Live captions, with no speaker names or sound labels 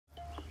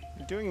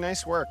Doing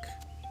nice work.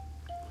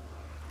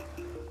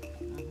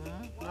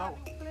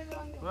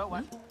 Well,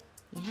 what?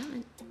 You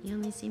haven't. You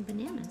only seen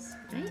bananas,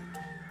 right?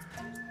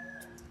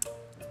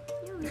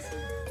 You only seen...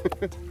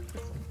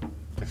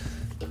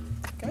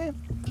 Come here.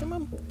 Come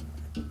on.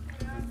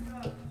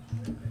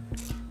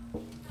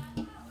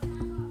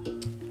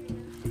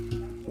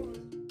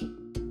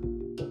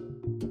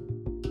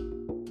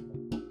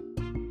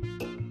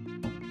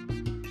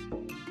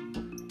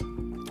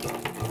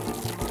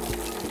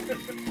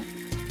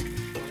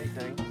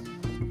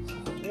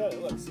 Yeah,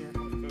 look, see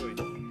how much food.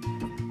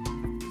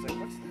 He's like,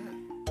 what's that?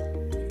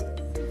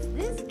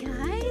 This,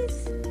 guys?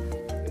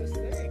 This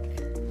thing.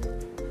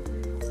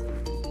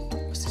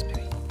 What's this,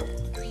 baby?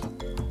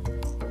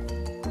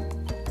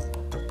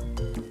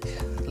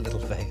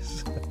 Little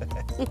face.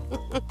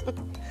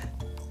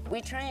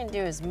 We try and do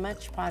as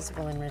much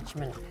possible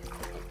enrichment,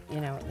 you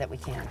know, that we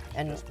can.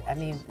 And I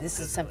mean, this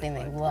is something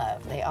they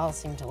love. They all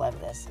seem to love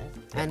this.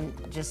 And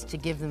just to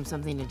give them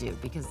something to do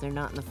because they're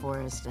not in the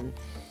forest. And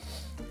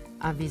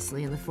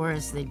obviously in the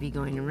forest, they'd be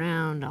going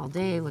around all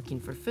day looking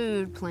for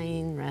food,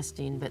 playing,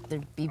 resting, but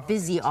they'd be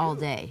busy all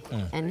day.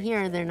 And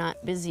here, they're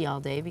not busy all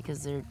day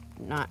because they're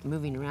not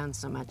moving around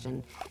so much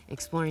and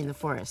exploring the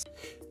forest.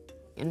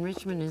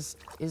 Enrichment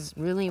is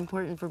really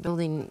important for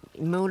building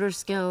motor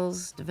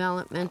skills,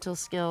 developmental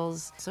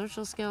skills,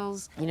 social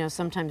skills. You know,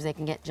 sometimes they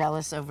can get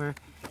jealous over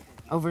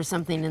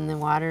something in the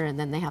water and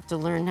then they have to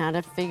learn how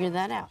to figure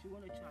that out.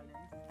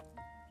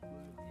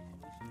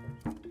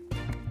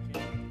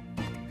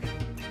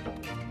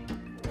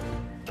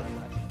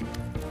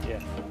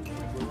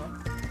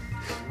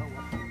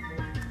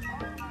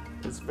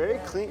 It's very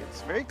clean.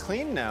 It's very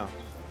clean now.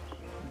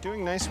 You're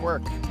doing nice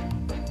work.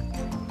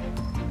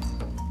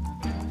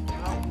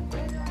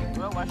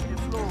 Well, watch the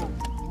floor.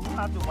 We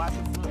have to watch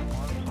the floor.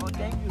 Oh,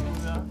 thank you,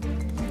 Buddha.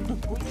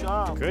 Good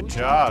job. Good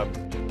job.